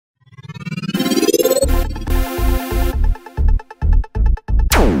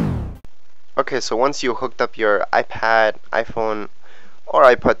Okay, so once you hooked up your iPad, iPhone, or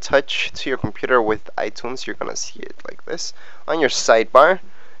iPod Touch to your computer with iTunes, you're gonna see it like this. On your sidebar,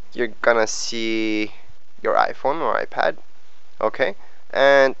 you're gonna see your iPhone or iPad. Okay,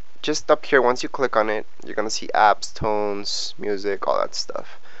 and just up here, once you click on it, you're gonna see apps, tones, music, all that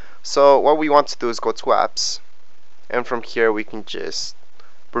stuff. So what we want to do is go to apps, and from here we can just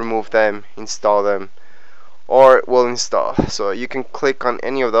remove them, install them, or it will install. So you can click on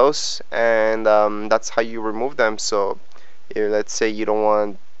any of those, and that's how you remove them. So let's say you don't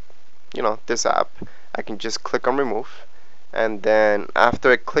want, this app, I can just click on remove, and then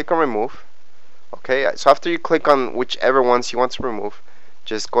after I click on remove, okay, so after you click on whichever ones you want to remove,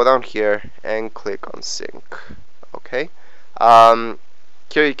 just go down here and click on sync. Okay, um,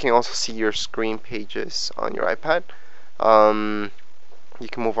 here you can also see your screen pages on your iPad. um, you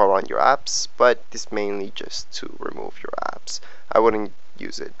can move around your apps, but this mainly just to remove your apps. I wouldn't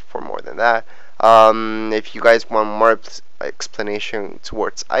use it for more than that. If you guys want more explanation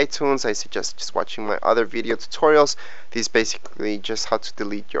towards iTunes, I suggest just watching my other video tutorials. These basically just how to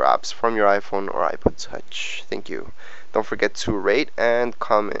delete your apps from your iPhone or iPod Touch. Thank you. Don't forget to rate and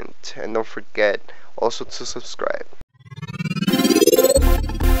comment, and don't forget also to subscribe.